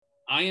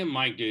I am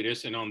Mike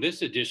Dudas, and on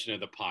this edition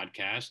of the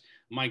podcast,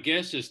 my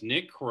guest is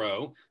Nick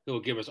Crow, who will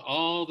give us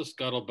all the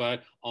scuttlebutt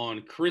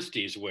on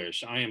Christie's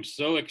Wish. I am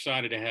so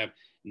excited to have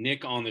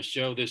Nick on the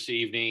show this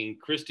evening.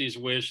 Christie's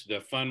Wish,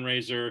 the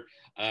fundraiser,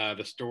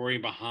 the story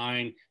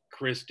behind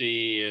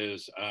Christie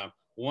is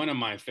one of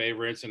my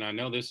favorites, and I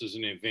know this is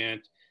an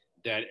event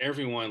that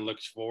everyone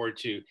looks forward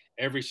to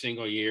every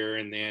single year.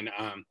 And then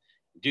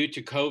due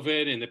to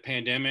COVID and the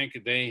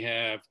pandemic, they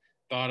have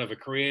thought of a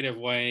creative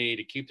way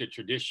to keep the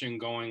tradition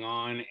going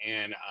on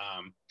and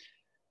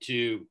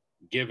to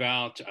give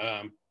out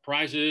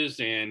prizes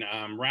and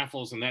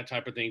raffles and that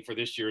type of thing for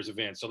this year's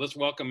event. So let's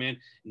welcome in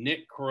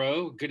Nick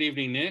Crow. Good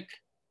evening, Nick.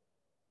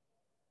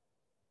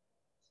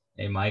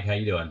 Hey, Mike, how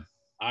you doing?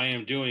 I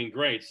am doing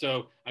great.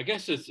 So I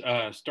guess it's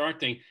start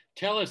thing.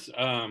 Tell us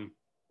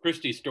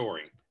Christie's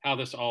story, how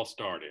this all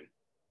started.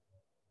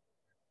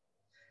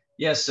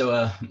 Yeah,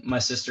 so my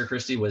sister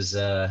Christy was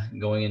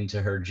going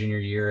into her junior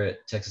year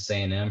at Texas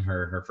A&M,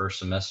 her first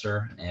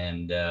semester,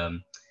 and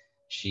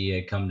she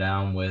had come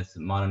down with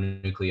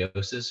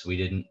mononucleosis. We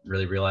didn't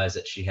really realize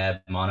that she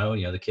had mono,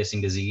 the kissing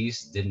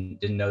disease.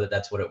 Didn't know that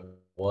that's what it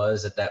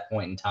was at that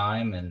point in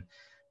time,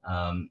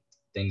 and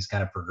things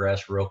kind of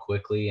progressed real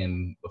quickly.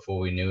 And before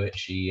we knew it,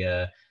 she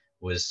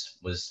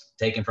was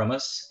taken from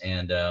us,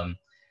 and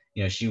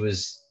she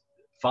was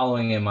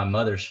following in my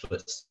mother's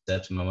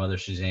footsteps. My mother,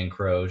 Suzanne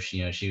Crow,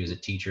 she was a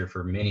teacher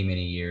for many,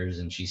 many years,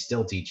 and she's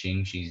still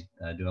teaching. She's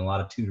doing a lot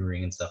of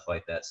tutoring and stuff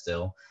like that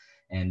still.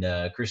 And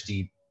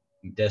Christy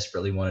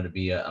desperately wanted to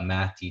be a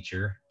math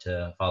teacher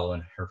to follow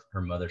in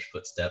her mother's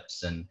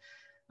footsteps. And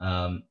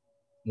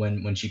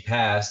when she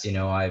passed,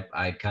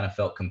 I kind of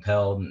felt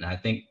compelled. And I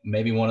think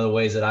maybe one of the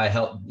ways that I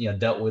helped,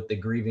 dealt with the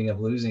grieving of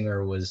losing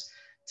her was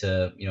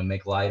to,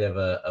 make light of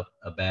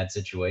a bad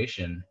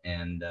situation.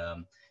 And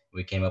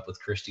we came up with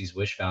Christie's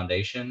Wish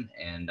Foundation,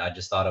 and I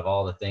just thought of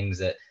all the things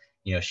that,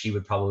 she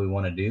would probably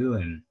want to do.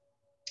 And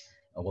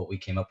what we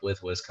came up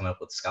with was come up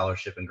with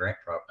scholarship and grant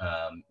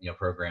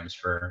programs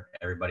for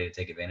everybody to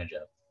take advantage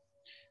of.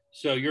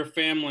 So your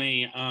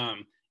family,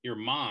 your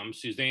mom,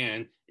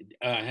 Suzanne,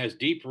 has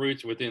deep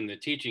roots within the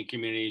teaching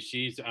community.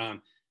 She's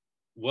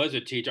was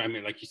a teacher. I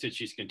mean, like you said,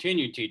 she's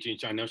continued teaching.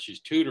 So I know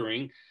she's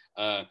tutoring,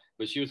 but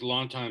she was a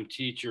longtime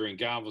teacher in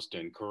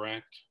Galveston,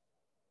 correct?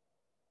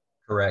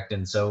 Correct.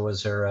 And so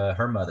was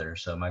her mother.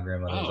 So my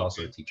grandmother was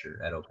also a Okay. teacher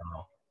at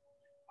O'Connell.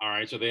 All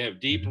right. So they have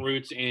deep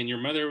roots. And your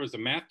mother was a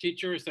math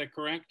teacher. Is that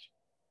correct?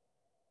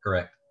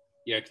 Correct.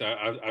 Yeah, because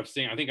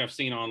I think I've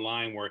seen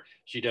online where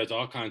she does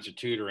all kinds of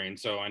tutoring.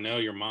 So I know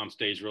your mom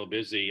stays real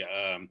busy.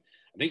 I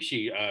think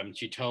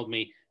she told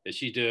me that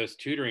she does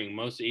tutoring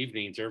most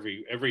evenings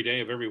every day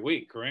of every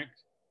week.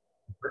 Correct?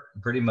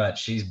 Pretty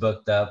much, she's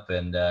booked up,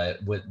 and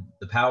with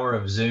the power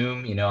of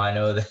Zoom, I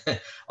know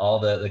that all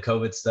the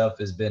COVID stuff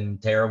has been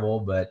terrible,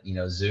 but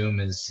Zoom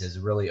has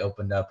really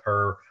opened up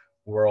her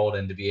world,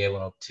 and to be able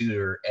to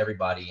tutor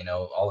everybody,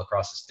 all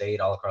across the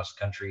state, all across the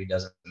country.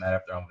 Doesn't matter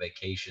if they're on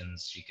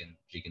vacations, she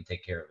can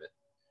take care of it.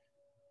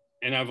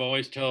 And I've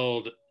always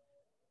told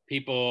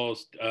people,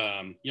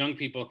 young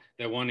people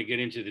that want to get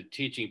into the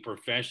teaching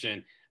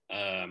profession,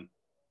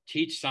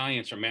 teach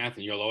science or math,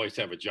 and you'll always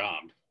have a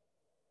job.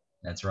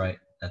 That's right.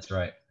 That's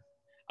right.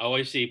 I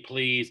always see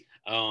please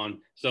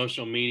on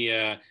social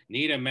media,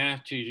 need a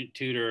math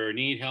tutor,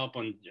 need help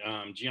on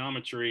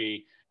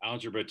geometry,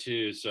 algebra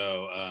too.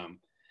 So,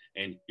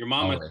 and your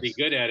mom must be Always.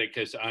 good at it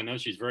because I know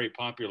she's very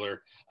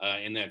popular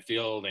in that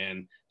field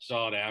and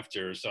sought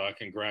after. So I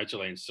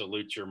congratulate and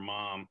salute your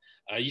mom.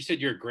 You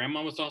said your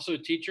grandma was also a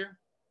teacher?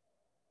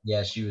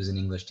 Yeah, she was an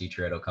English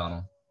teacher at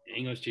O'Connell.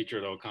 English teacher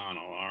at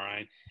O'Connell. All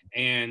right.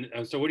 And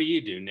so what do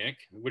you do, Nick?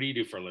 What do you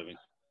do for a living?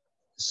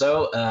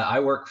 So I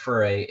work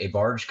for a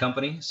barge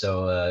company,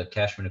 so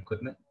Cashman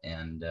Equipment,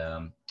 and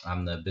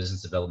I'm the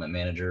business development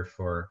manager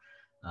for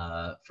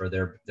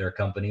their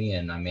company,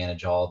 and I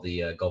manage all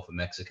the Gulf of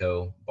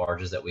Mexico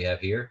barges that we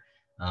have here.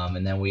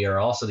 And then we are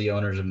also the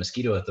owners of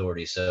Mosquito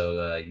Authority.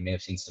 So you may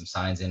have seen some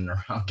signs in and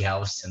around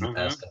Galveston the Uh-huh.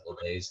 past couple of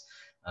days,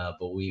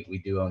 but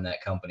we do own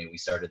that company. We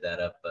started that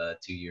up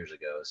 2 years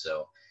ago.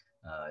 So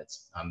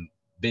I'm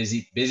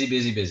busy, busy,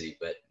 busy, busy,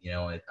 but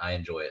I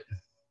enjoy it.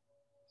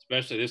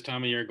 Especially this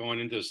time of year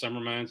going into the summer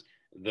months,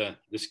 the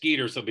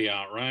skeeters will be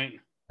out, right?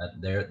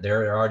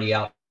 They're already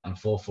out in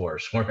full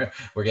force.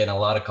 We're getting a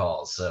lot of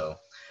calls. So,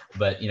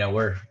 but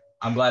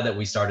I'm glad that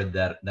we started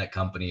that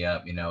company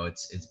up.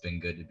 It's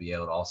been good to be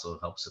able to also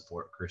help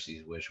support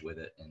Christie's Wish with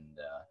it,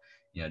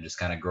 and just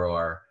kind of grow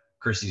our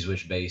Christie's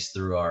Wish base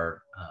through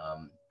our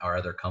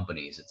other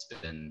companies. It's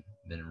been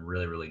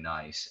really, really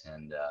nice.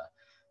 And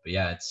but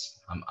yeah,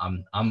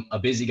 I'm a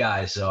busy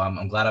guy, so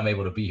I'm glad I'm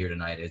able to be here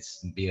tonight.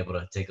 It's be able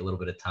to take a little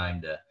bit of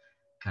time to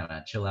kind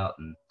of chill out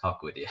and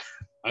talk with you.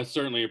 I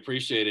certainly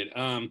appreciate it.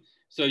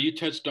 So you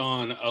touched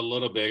on a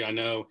little bit. I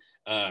know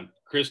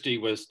Christy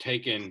was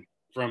taken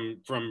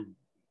from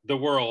the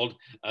world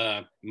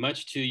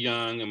much too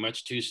young and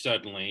much too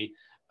suddenly,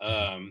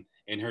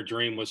 and her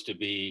dream was to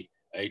be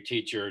a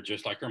teacher,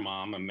 just like her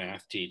mom, a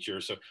math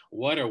teacher. So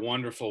what a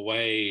wonderful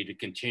way to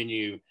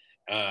continue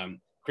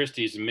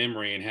Christy's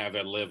memory and have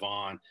it live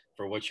on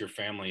for what your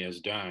family has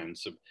done.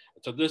 So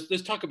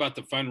let's talk about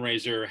the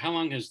fundraiser. How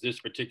long has this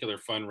particular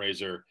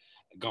fundraiser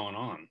gone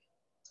on?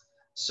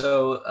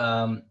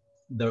 So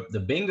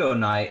the bingo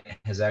night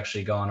has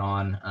actually gone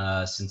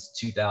on since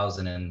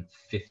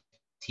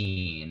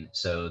 2015.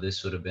 So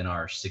this would have been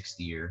our 6th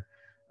year.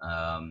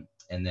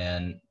 And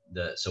then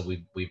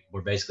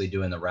we're basically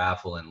doing the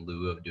raffle in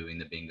lieu of doing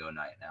the bingo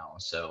night now.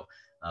 So,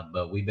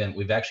 but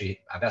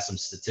I've got some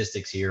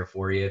statistics here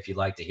for you if you'd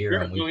like to hear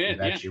them. Go ahead.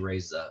 We've actually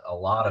raised a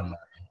lot of money.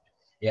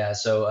 Yeah,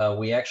 so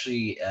we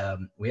actually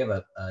we have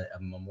a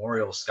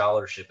memorial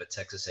scholarship at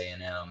Texas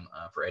A&M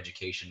for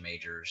education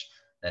majors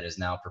that is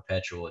now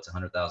perpetual. It's a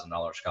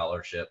 $100,000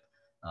 scholarship,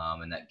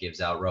 and that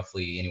gives out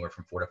roughly anywhere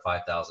from $4,000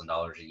 to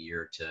 $5,000 a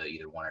year to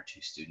either 1 or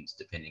 2 students,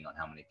 depending on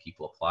how many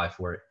people apply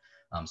for it.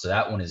 So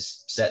that one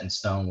is set in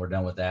stone. We're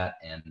done with that,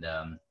 and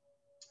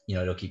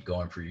it'll keep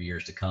going for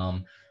years to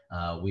come.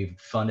 We've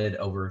funded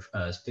over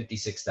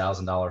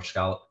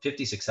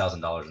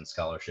 $56,000 in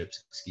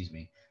scholarships,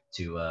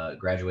 to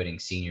graduating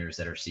seniors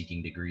that are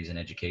seeking degrees in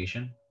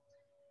education,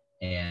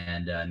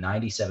 and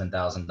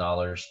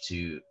 $97,000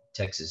 to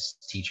Texas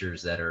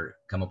teachers that are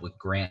come up with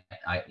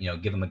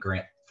give them a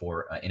grant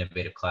for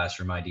innovative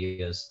classroom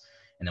ideas.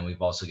 And then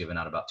we've also given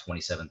out about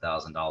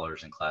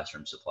 $27,000 in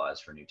classroom supplies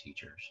for new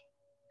teachers.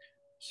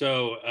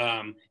 So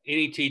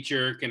any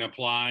teacher can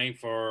apply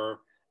for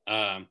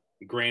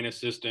grant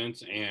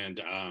assistance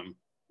and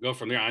go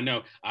from there. I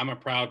know I'm a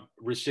proud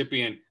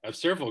recipient of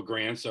several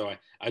grants, so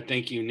I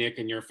thank you, Nick,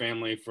 and your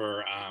family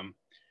for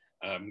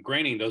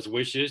granting those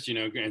wishes,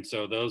 and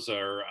so those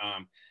are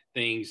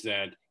things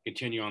that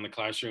continue on the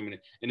classroom. And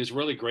it's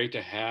really great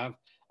to have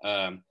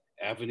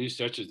avenues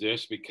such as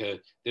this, because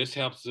this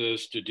helps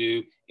us to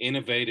do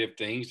innovative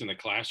things in the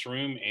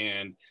classroom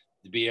and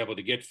to be able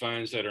to get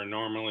funds that are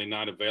normally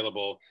not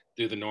available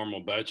through the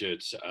normal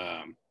budgets,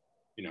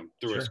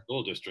 through a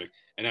school district.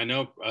 And I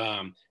know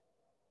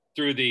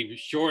through the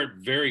short,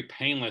 very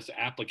painless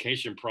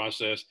application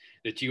process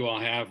that you all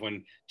have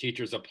when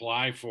teachers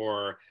apply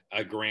for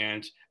a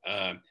grant,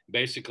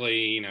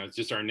 basically, it's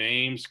just our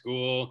name,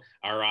 school,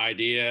 our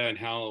idea, and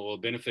how it will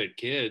benefit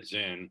kids,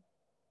 and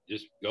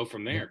just go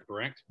from there.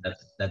 Correct?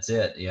 That's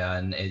it. Yeah.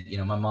 And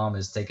my mom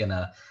has taken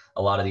a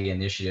lot of the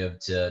initiative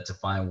to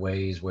find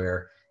ways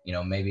where,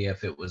 maybe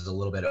if it was a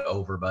little bit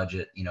over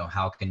budget,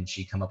 how can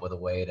she come up with a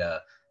way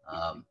to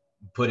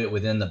put it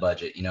within the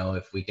budget?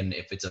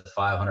 If it's a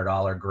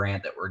 $500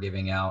 grant that we're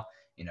giving out,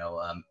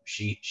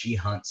 she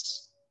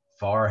hunts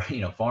far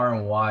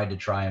and wide to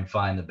try and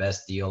find the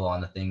best deal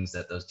on the things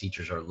that those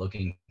teachers are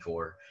looking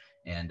for,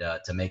 and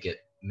to make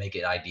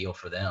it ideal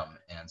for them.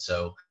 And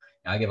so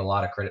I give a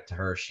lot of credit to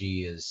her.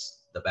 She is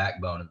the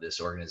backbone of this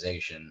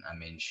organization. I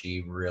mean,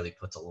 she really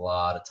puts a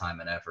lot of time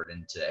and effort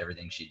into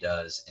everything she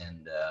does.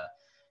 And,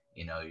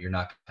 you're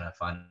not going to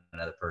find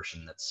another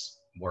person that's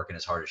working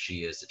as hard as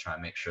she is to try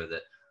and make sure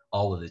that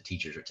all of the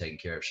teachers are taken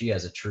care of. She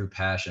has a true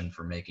passion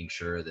for making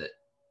sure that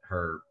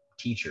her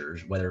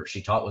teachers, whether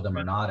she taught with them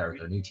or not, or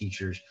their new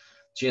teachers,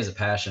 she has a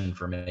passion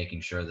for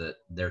making sure that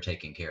they're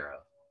taken care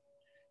of.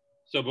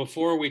 So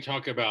before we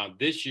talk about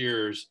this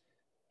year's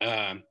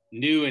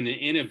new and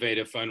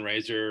innovative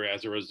fundraiser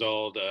as a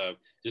result of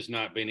just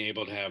not being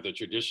able to have the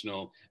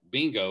traditional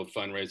bingo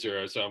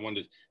fundraiser, so I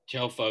wanted to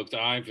tell folks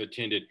I've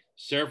attended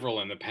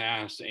several in the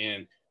past,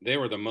 and they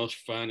were the most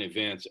fun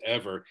events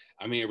ever.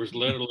 I mean, it was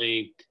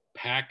literally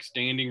packed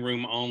standing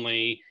room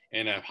only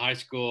in a high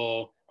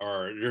school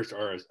or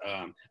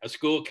a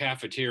school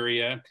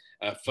cafeteria,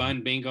 a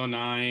fun bingo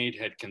night,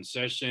 had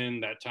concession,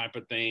 that type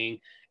of thing,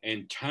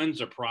 and tons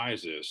of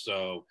prizes.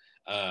 So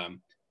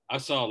I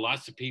saw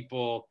lots of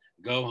people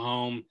go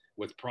home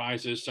with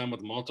prizes, some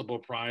with multiple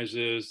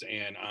prizes,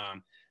 and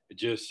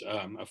just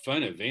a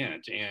fun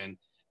event.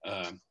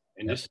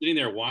 And just sitting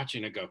there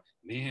watching it, go,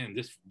 man,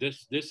 this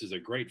is a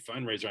great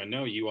fundraiser. I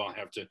know you all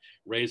have to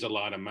raise a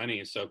lot of money.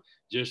 And so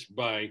just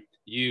by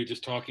you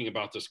just talking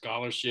about the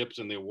scholarships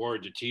and the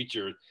award to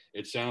teachers,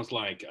 it sounds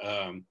like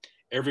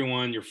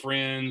everyone, your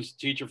friends,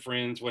 teacher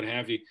friends, what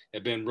have you,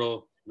 have been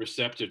real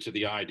receptive to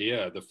the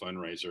idea of the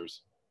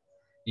fundraisers.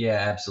 Yeah,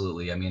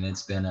 absolutely. I mean,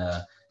 it's been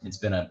a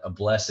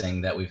blessing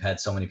that we've had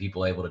so many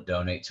people able to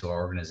donate to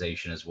our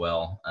organization as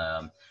well.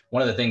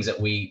 One of the things that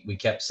we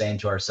kept saying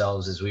to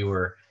ourselves as we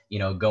were,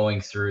 going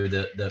through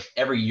the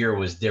every year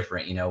was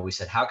different. We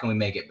said, how can we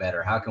make it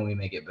better? How can we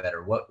make it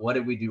better? What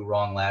did we do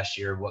wrong last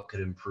year? What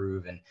could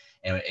improve? And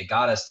it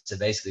got us to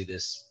basically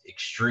this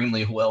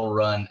extremely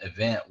well-run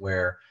event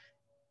where,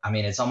 I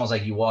mean, it's almost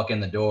like you walk in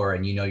the door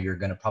and you're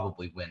going to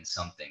probably win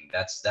something.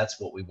 That's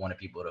what we wanted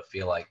people to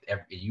feel like.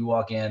 You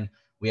walk in,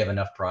 we have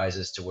enough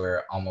prizes to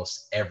where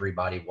almost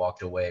everybody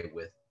walked away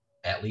with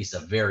at least a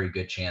very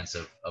good chance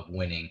of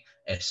winning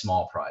a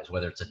small prize,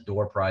 whether it's a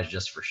door prize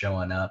just for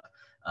showing up,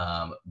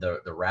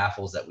 the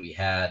raffles that we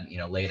had,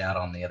 laid out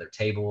on the other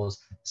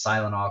tables,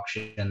 silent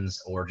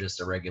auctions, or just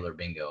a regular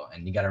bingo.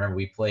 And you got to remember,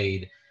 we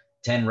played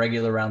 10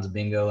 regular rounds of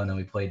bingo, and then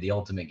we played the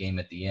ultimate game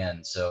at the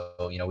end. So,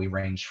 we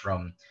ranged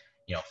from,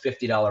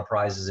 $50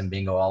 prizes in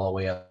bingo all the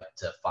way up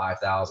to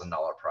 $5,000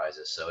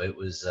 prizes. So it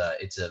was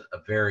it's a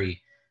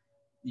very,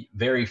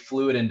 very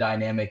fluid and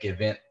dynamic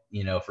event,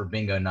 for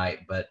bingo night.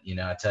 But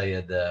I tell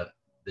you,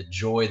 the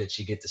joy that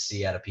you get to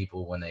see out of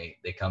people when they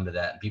come to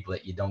that, and people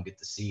that you don't get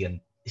to see and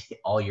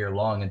all year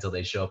long until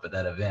they show up at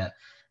that event,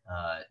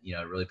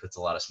 it really puts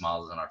a lot of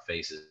smiles on our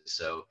faces.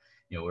 So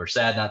we're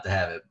sad not to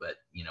have it, but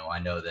I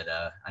know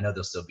that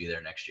they'll still be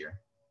there next year.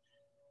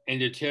 And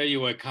to tell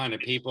you what kind of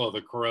people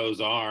the Crows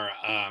are,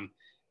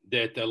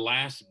 that the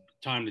last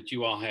time that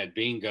you all had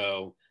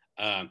bingo,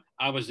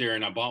 I was there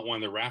and I bought one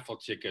of the raffle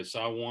tickets. So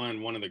I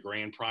won one of the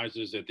grand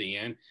prizes at the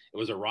end. It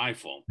was a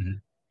rifle. Mm-hmm.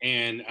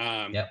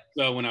 And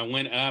so when I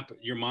went up,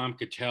 your mom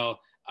could tell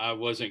I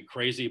wasn't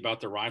crazy about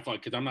the rifle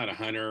because I'm not a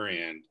hunter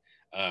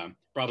and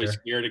probably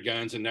scared of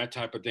guns and that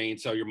type of thing.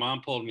 So your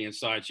mom pulled me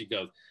inside. She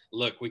goes,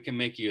 look, we can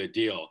make you a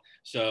deal.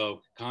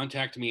 So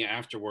contact me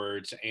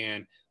afterwards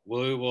and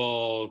we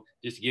will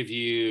just give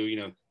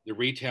you, the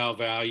retail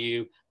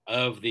value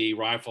of the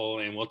rifle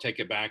and we'll take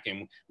it back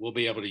and we'll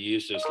be able to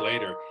use this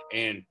later.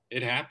 And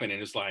it happened.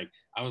 And it's like,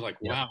 I was like,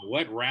 wow,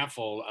 what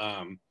raffle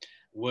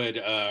would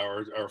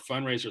or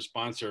fundraiser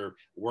sponsor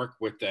work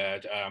with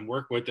that,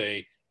 work with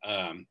a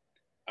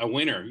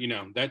winner,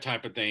 that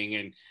type of thing.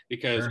 And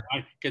because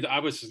I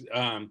was,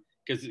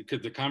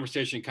 because the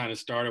conversation kind of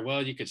started,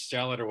 well, you could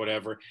sell it or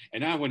whatever.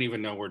 And I wouldn't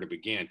even know where to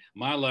begin.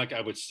 My luck,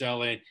 I would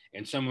sell it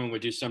and someone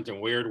would do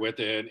something weird with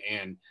it.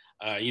 And,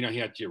 he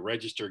had to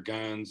register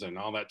guns and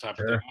all that type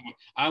of thing.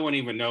 I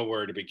wouldn't even know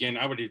where to begin.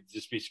 I would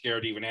just be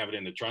scared to even have it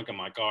in the trunk of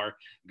my car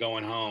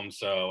going home.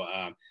 So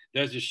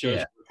that just shows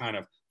what kind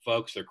of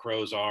folks the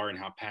Crows are and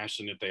how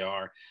passionate they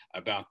are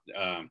about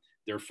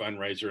their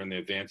fundraiser and the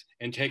events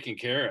and taking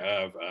care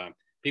of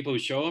people who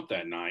show up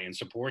that night and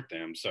support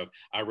them. So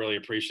I really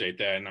appreciate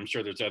that. And I'm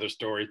sure there's other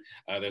stories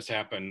that's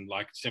happened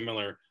like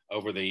similar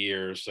over the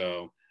years.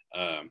 So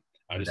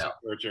I just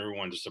encourage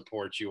everyone to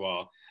support you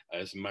all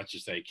as much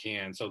as they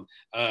can. So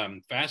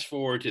fast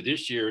forward to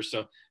this year.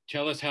 So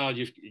tell us how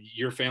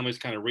your family's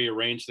kind of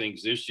rearranged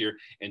things this year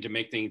and to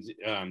make things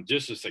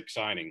just as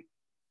exciting.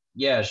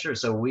 Yeah, sure.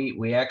 So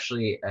we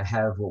actually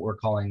have what we're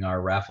calling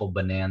our Raffle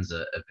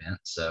Bonanza event.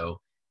 So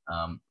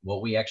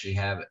what we actually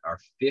have are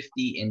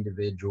 50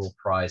 individual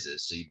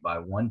prizes. So you buy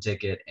one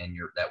ticket and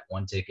that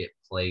one ticket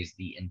plays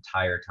the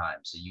entire time.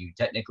 So you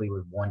technically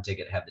with one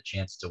ticket have the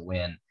chance to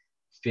win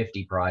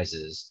 50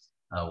 prizes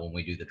when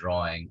we do the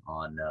drawing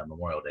on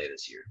Memorial Day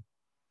this year.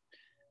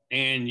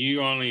 And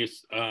you only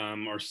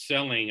are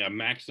selling a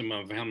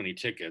maximum of how many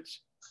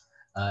tickets?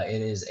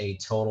 It is a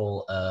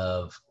total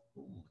of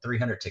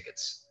 300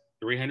 tickets.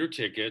 300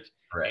 tickets.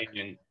 Correct.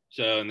 And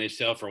they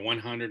sell for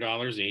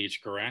 $100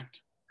 each, correct?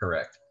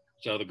 Correct.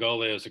 So the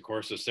goal is, of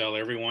course, to sell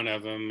every one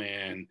of them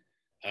and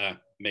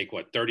make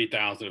what,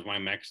 30,000 if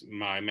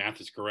my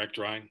math is correct,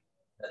 right?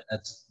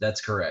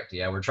 That's correct.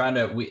 Yeah, we're trying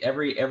to.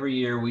 Every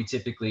year we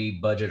typically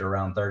budget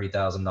around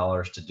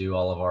 $30,000 to do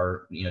all of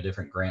our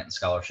different grant and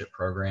scholarship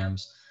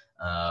programs,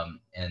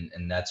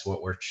 and that's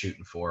what we're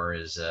shooting for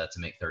is to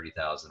make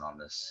 30,000 on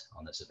this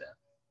event.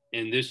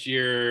 And this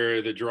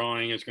year the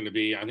drawing is going to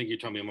be, I think you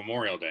told me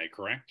Memorial Day,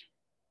 correct?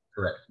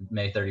 Correct.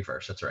 May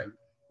 31st. That's right.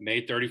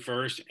 May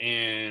 31st.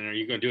 And are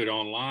you going to do it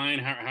online?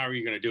 How are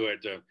you going to do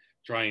it to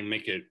try and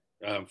make it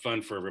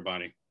fun for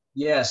everybody?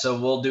 Yeah, so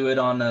we'll do it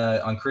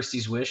on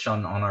Christie's Wish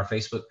on our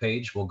Facebook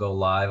page. We'll go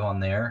live on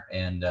there,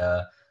 and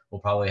we'll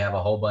probably have a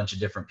whole bunch of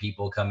different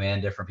people come in,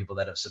 different people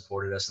that have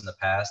supported us in the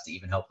past to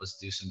even help us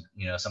do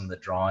some of the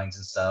drawings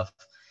and stuff,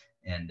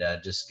 and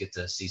just get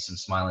to see some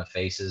smiling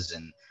faces.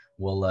 And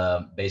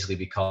we'll basically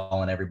be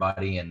calling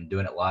everybody and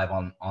doing it live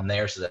on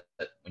there, so that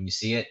when you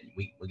see it,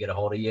 we get a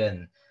hold of you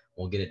and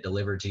we'll get it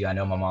delivered to you. I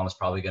know my mom is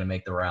probably going to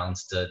make the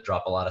rounds to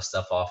drop a lot of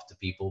stuff off to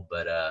people,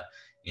 but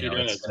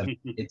it's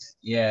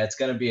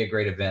going to be a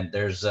great event.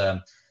 There's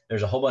a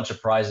whole bunch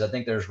of prizes. I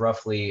think there's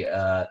roughly,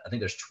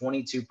 there's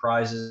 22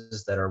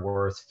 prizes that are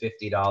worth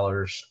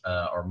 $50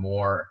 or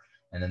more.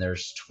 And then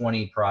there's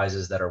 20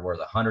 prizes that are worth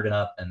 100 and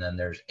up. And then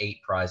there's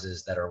 8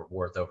 prizes that are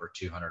worth over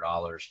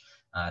 $200.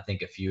 I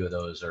think a few of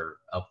those are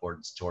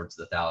upwards towards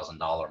the $1,000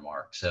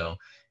 mark. So,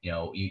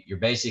 you're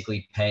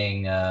basically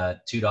paying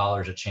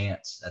 $2 a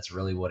chance. That's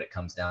really what it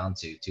comes down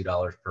to,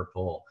 $2 per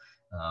pull.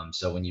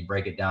 So when you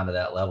break it down to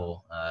that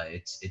level,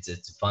 it's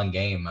a fun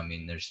game. I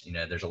mean,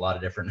 there's a lot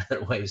of different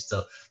ways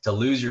to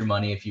lose your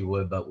money, if you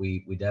would, but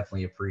we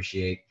definitely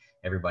appreciate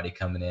everybody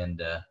coming in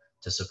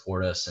to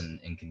support us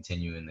and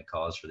continue in the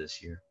cause for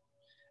this year.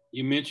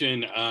 You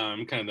mentioned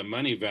kind of the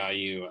money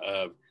value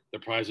of the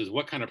prizes.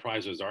 What kind of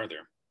prizes are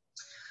there?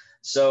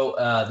 So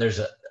there's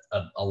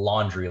a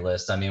laundry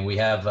list. I mean, we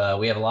have a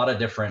lot of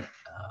different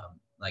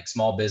like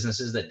small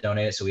businesses that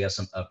donate it. So we have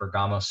a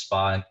Bergamo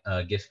Spa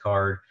gift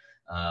card.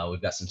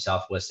 We've got some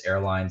Southwest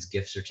Airlines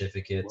gift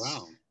certificates.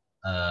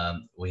 Wow.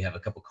 We have a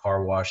couple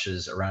car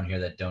washes around here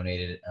that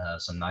donated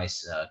some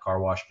nice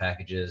car wash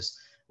packages.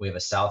 We have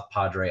a South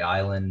Padre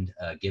Island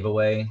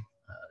giveaway.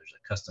 There's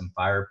a custom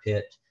fire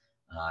pit.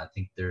 I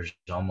think there's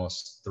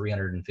almost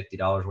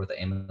 $350 worth of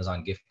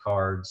Amazon gift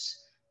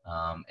cards.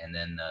 And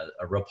then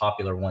a real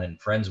popular one in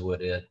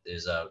Friendswood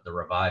is the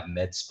Revive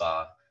Med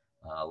Spa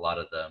A lot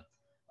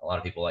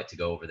of people like to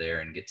go over there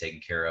and get taken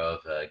care of,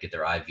 get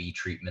their IV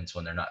treatments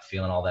when they're not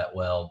feeling all that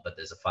well. But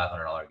there's a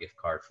 $500 gift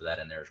card for that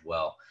in there as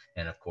well.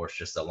 And of course,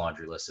 just a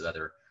laundry list of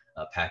other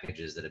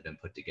packages that have been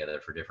put together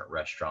for different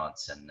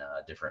restaurants and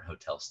different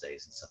hotel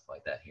stays and stuff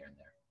like that here and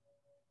there.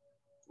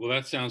 Well,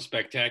 that sounds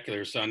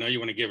spectacular. So I know you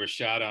want to give a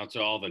shout out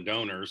to all the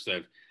donors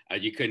that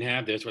you couldn't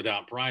have this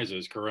without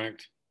prizes,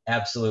 correct?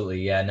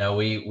 Absolutely. Yeah, no,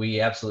 we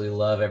absolutely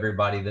love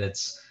everybody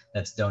that's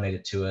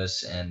donated to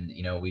us. And,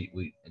 you know,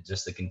 we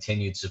just the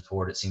continued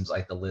support. It seems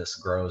like the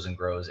list grows and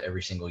grows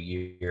every single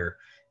year.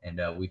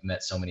 And we've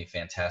met so many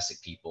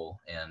fantastic people.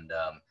 And,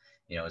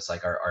 you know, it's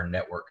like our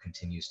network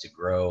continues to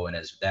grow. And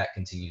as that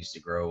continues to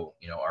grow,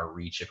 you know, our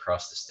reach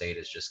across the state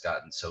has just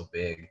gotten so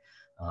big.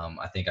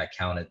 I think I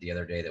counted the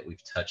other day that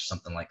we've touched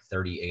something like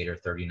 38 or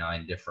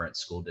 39 different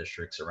school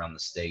districts around the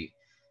state.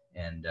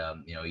 And,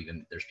 you know,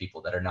 even there's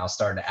people that are now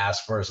starting to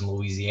ask for us in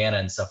Louisiana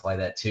and stuff like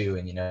that too.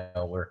 And, you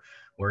know,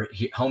 we're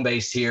home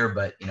based here,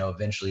 but, you know,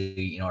 eventually,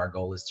 you know, our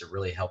goal is to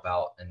really help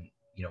out and,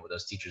 you know, with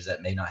those teachers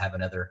that may not have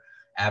another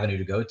avenue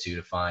to go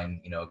to find,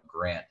 you know, a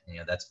grant. You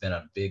know, that's been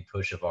a big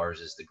push of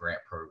ours, is the grant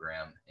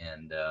program.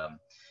 And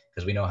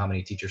because we know how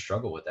many teachers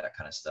struggle with that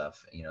kind of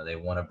stuff. You know, they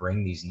want to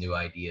bring these new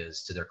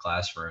ideas to their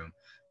classroom,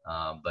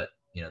 but,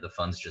 you know, the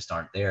funds just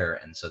aren't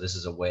there. And so this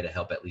is a way to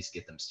help at least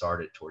get them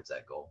started towards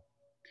that goal.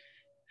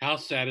 How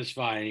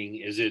satisfying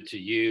is it to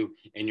you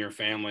and your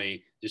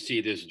family to see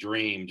this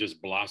dream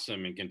just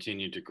blossom and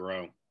continue to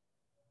grow?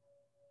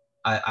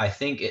 I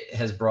think it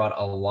has brought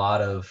a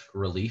lot of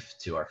relief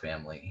to our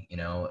family. You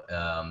know,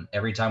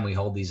 every time we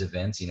hold these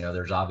events, you know,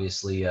 there's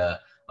obviously a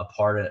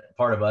part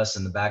of us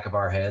in the back of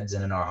our heads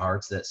and in our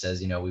hearts that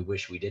says, you know, we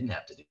wish we didn't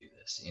have to do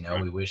this. You know,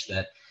 Right. we wish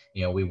that,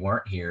 you know, we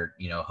weren't here,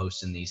 you know,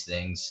 hosting these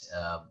things.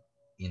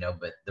 You know,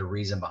 but the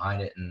reason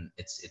behind it, and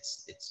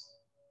it's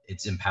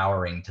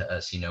empowering to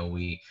us. You know,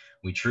 we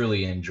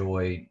truly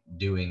enjoy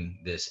doing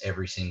this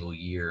every single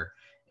year.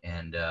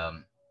 And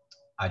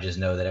I just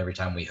know that every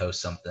time we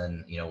host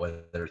something, you know,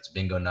 whether it's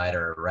bingo night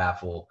or a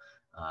raffle,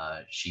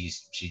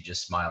 she's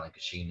just smiling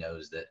because she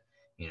knows that,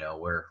 you know,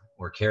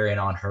 we're carrying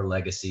on her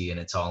legacy and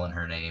it's all in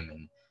her name.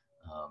 And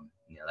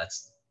you know,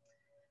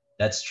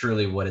 that's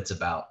truly what it's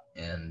about.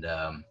 And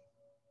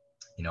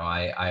you know,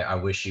 I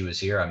wish she was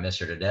here. I miss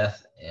her to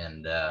death.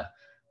 And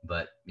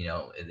but, you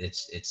know,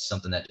 it's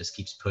something that just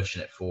keeps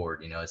pushing it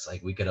forward. You know, it's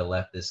like we could have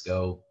let this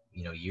go,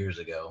 you know, years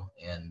ago.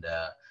 And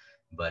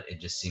but it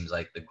just seems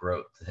like the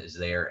growth is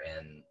there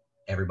and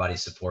everybody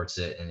supports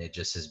it. And it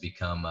just has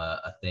become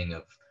a thing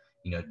of,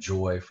 you know,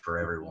 joy for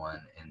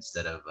everyone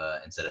instead of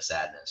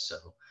sadness. So,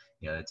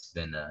 you know, it's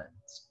been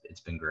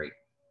great.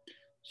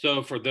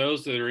 So for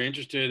those that are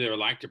interested or would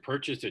like to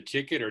purchase a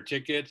ticket or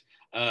tickets,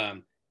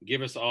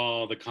 give us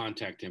all the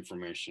contact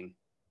information.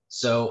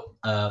 So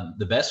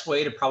the best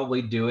way to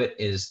probably do it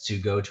is to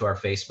go to our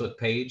Facebook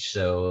page.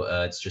 So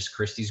it's just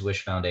Christie's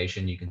Wish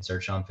Foundation. You can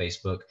search on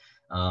Facebook.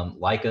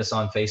 Like us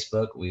on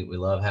Facebook. We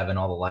love having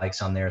all the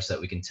likes on there so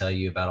that we can tell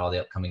you about all the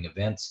upcoming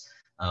events.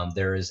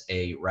 There is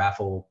a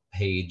raffle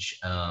page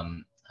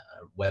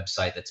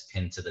website that's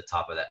pinned to the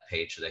top of that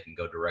page, so they can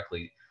go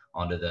directly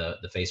onto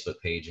the Facebook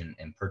page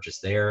and purchase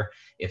there.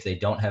 If they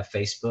don't have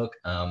Facebook,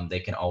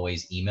 they can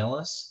always email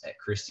us at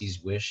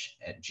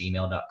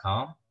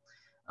christieswish@gmail.com.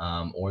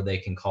 Or they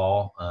can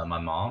call my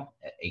mom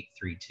at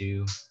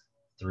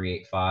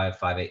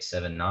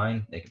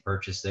 832-385-5879. They can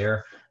purchase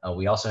there.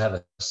 We also have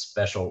a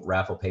special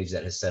raffle page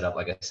that is set up,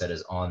 like I said,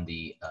 is on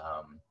the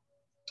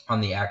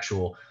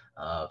actual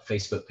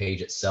Facebook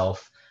page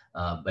itself.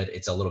 But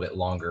it's a little bit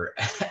longer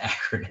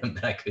acronym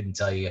that I couldn't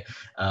tell you.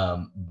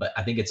 But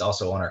I think it's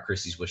also on our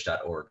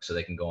christieswish.org, so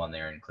they can go on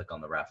there and click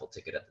on the raffle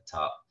ticket at the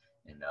top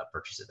and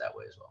purchase it that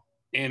way as well.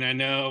 And I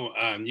know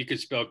you could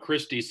spell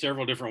Christie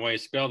several different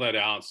ways. Spell that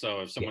out.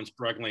 So if someone's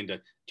struggling to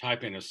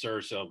type in a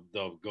search,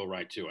 they'll go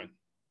right to it.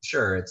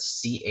 Sure.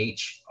 It's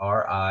CHRISTYS.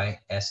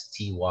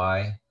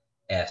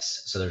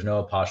 So there's no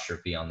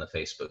apostrophe on the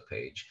Facebook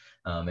page.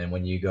 And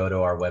when you go to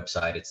our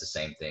website, it's the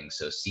same thing.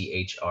 So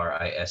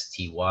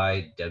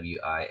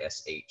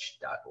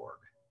CHRISTYWISH.org.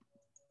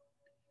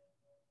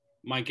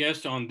 My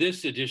guest on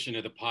this edition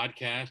of the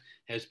podcast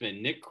has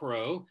been Nick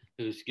Crow,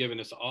 who's given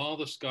us all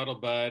the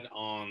scuttlebutt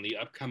on the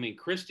upcoming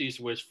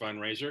Christie's Wish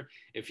fundraiser.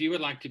 If you would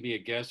like to be a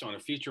guest on a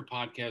future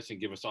podcast and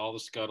give us all the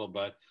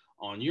scuttlebutt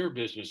on your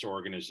business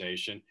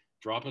organization,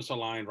 drop us a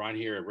line right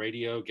here at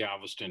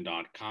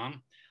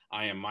radiogalveston.com.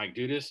 I am Mike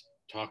Dudas.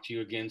 Talk to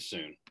you again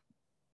soon.